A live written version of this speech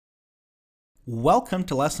Welcome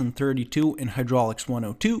to Lesson 32 in Hydraulics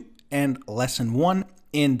 102 and Lesson 1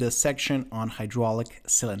 in the section on hydraulic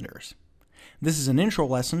cylinders. This is an intro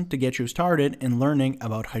lesson to get you started in learning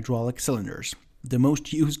about hydraulic cylinders, the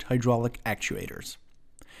most used hydraulic actuators.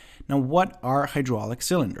 Now, what are hydraulic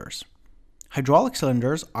cylinders? Hydraulic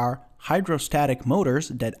cylinders are hydrostatic motors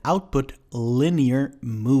that output linear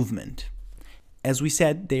movement. As we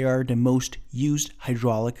said, they are the most used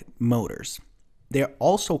hydraulic motors. They are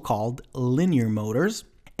also called linear motors,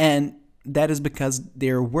 and that is because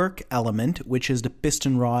their work element, which is the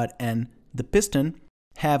piston rod and the piston,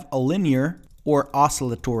 have a linear or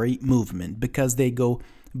oscillatory movement because they go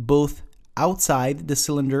both outside the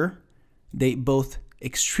cylinder, they both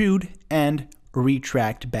extrude and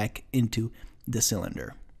retract back into the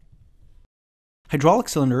cylinder. Hydraulic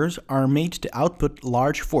cylinders are made to output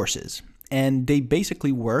large forces, and they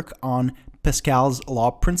basically work on Pascal's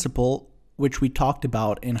law principle, which we talked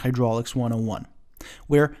about in Hydraulics 101,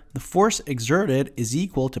 where the force exerted is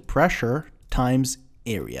equal to pressure times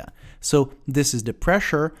area. So this is the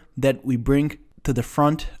pressure that we bring to the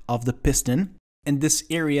front of the piston, and this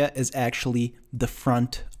area is actually the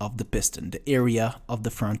front of the piston, the area of the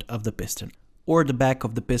front of the piston, or the back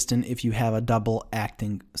of the piston if you have a double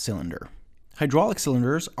acting cylinder. Hydraulic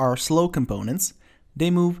cylinders are slow components. They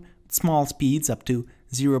move at small speeds up to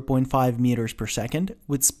 0.5 meters per second,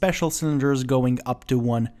 with special cylinders going up to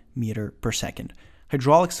 1 meter per second.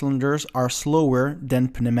 Hydraulic cylinders are slower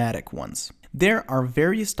than pneumatic ones. There are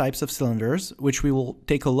various types of cylinders, which we will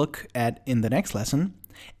take a look at in the next lesson,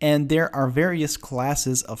 and there are various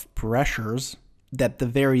classes of pressures that the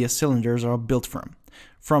various cylinders are built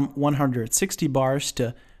from 160 bars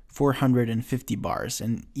to 450 bars,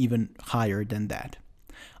 and even higher than that.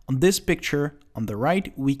 On this picture on the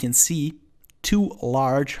right, we can see two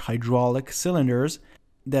large hydraulic cylinders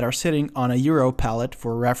that are sitting on a Euro pallet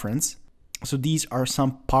for reference. So these are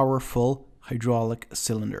some powerful hydraulic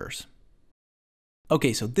cylinders.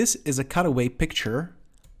 Okay, so this is a cutaway picture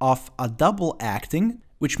of a double acting,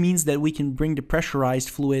 which means that we can bring the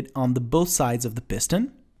pressurized fluid on the both sides of the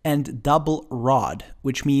piston, and double rod,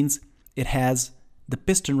 which means it has the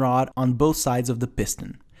piston rod on both sides of the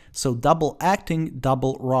piston. So double acting,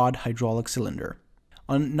 double rod hydraulic cylinder.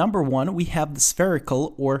 On number one, we have the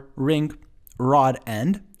spherical or ring rod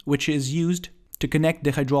end, which is used to connect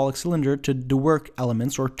the hydraulic cylinder to the work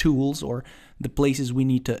elements or tools or the places we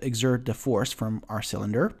need to exert the force from our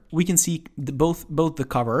cylinder. We can see both the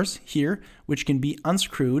covers here, which can be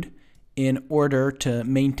unscrewed in order to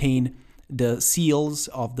maintain the seals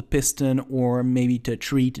of the piston or maybe to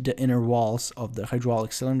treat the inner walls of the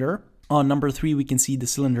hydraulic cylinder. On number three, we can see the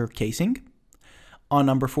cylinder casing. On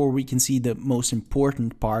number four, we can see the most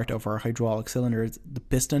important part of our hydraulic cylinder, the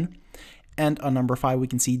piston. And on number five, we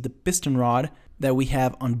can see the piston rod that we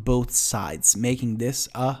have on both sides, making this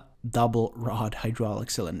a double rod hydraulic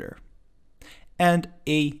cylinder. And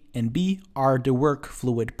A and B are the work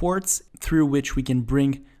fluid ports through which we can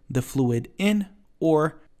bring the fluid in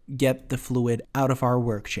or get the fluid out of our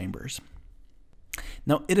work chambers.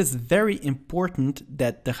 Now, it is very important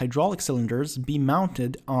that the hydraulic cylinders be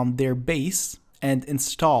mounted on their base and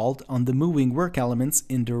installed on the moving work elements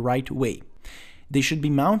in the right way. They should be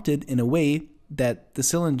mounted in a way that the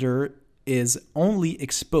cylinder is only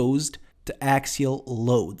exposed to axial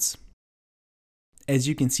loads, as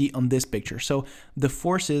you can see on this picture. So the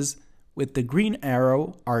forces with the green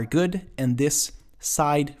arrow are good, and this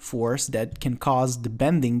side force that can cause the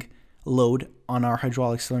bending load on our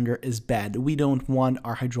hydraulic cylinder is bad. We don't want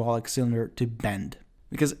our hydraulic cylinder to bend,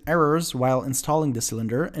 because errors while installing the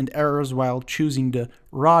cylinder and errors while choosing the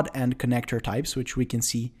rod end connector types, which we can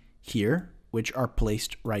see here, which are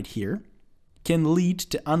placed right here, can lead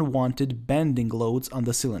to unwanted bending loads on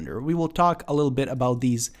the cylinder. We will talk a little bit about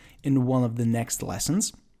these in one of the next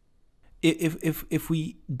lessons. If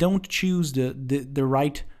we don't choose the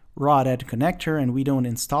right rod end connector and we don't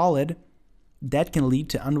install it, that can lead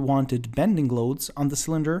to unwanted bending loads on the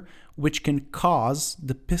cylinder, which can cause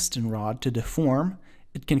the piston rod to deform.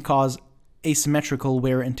 It can cause asymmetrical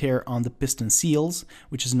wear and tear on the piston seals,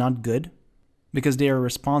 which is not good, because they are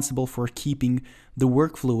responsible for keeping the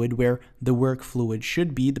work fluid where the work fluid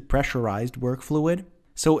should be, the pressurized work fluid.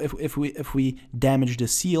 So if we damage the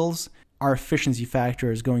seals, our efficiency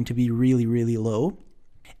factor is going to be really, really low.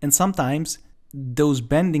 And sometimes those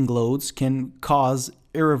bending loads can cause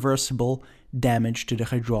irreversible damage to the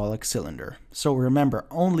hydraulic cylinder. So remember,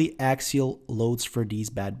 only axial loads for these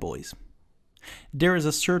bad boys. There is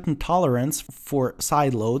a certain tolerance for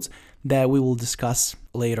side loads that we will discuss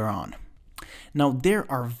later on. Now, there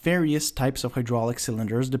are various types of hydraulic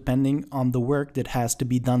cylinders depending on the work that has to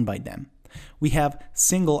be done by them. We have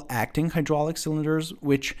single acting hydraulic cylinders,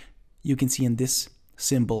 which you can see in this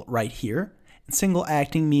symbol right here. And single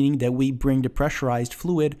acting meaning that we bring the pressurized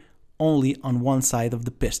fluid only on one side of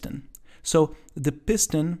the piston. So the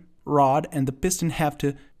piston rod and the piston have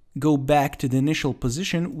to go back to the initial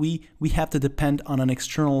position. We have to depend on an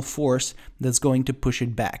external force that's going to push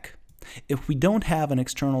it back. If we don't have an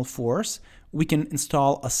external force, we can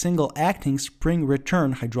install a single acting spring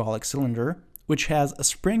return hydraulic cylinder, which has a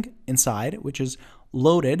spring inside, which is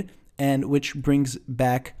loaded and which brings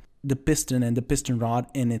back the piston and the piston rod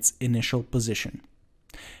in its initial position.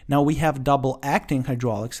 Now we have double acting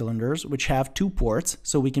hydraulic cylinders, which have two ports,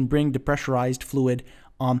 so we can bring the pressurized fluid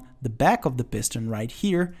on the back of the piston right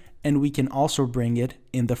here, and we can also bring it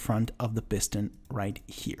in the front of the piston right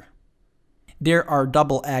here. There are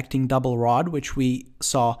double acting double rod, which we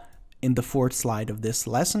saw in the fourth slide of this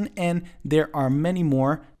lesson, and there are many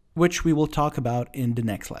more which we will talk about in the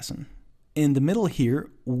next lesson. In the middle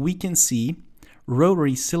here, we can see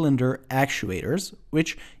rotary cylinder actuators,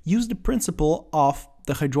 which use the principle of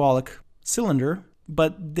the hydraulic cylinder,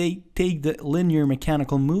 but they take the linear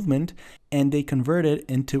mechanical movement and they convert it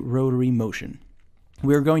into rotary motion.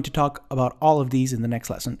 We're going to talk about all of these in the next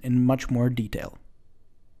lesson in much more detail.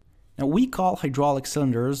 Now, we call hydraulic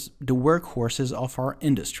cylinders the workhorses of our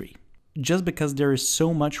industry, just because there is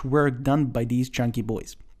so much work done by these chunky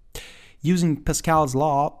boys. Using Pascal's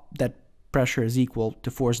law, that pressure is equal to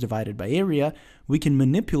force divided by area, we can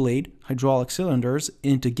manipulate hydraulic cylinders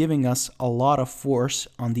into giving us a lot of force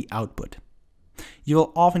on the output.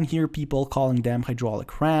 You'll often hear people calling them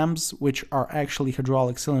hydraulic rams, which are actually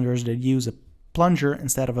hydraulic cylinders that use a plunger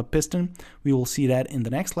instead of a piston. We will see that in the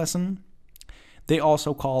next lesson. They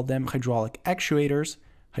also call them hydraulic actuators,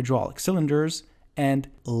 hydraulic cylinders, and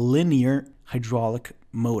linear hydraulic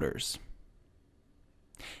motors.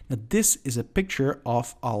 Now, this is a picture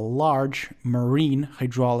of a large marine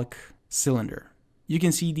hydraulic cylinder. You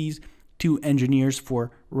can see these two engineers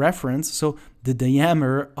for reference. So the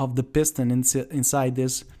diameter of the piston inside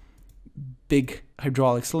this big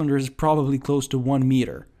hydraulic cylinder is probably close to 1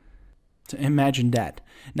 meter. So imagine that.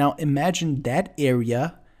 Now imagine that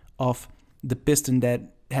area of the piston that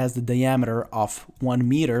has the diameter of 1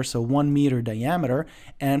 meter, so 1 meter diameter,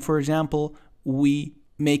 and for example, we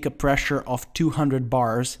make a pressure of 200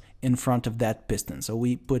 bars in front of that piston. So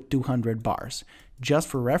we put 200 bars. Just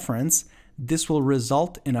for reference, this will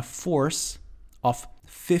result in a force of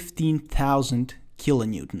 15,000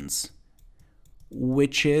 kilonewtons,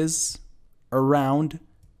 which is around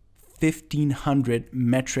 1,500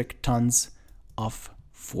 metric tons of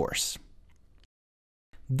force.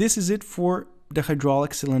 This is it for the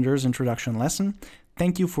hydraulic cylinders introduction lesson.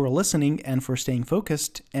 Thank you for listening and for staying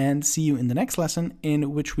focused, and see you in the next lesson,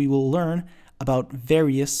 in which we will learn about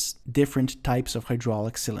various different types of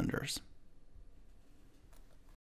hydraulic cylinders.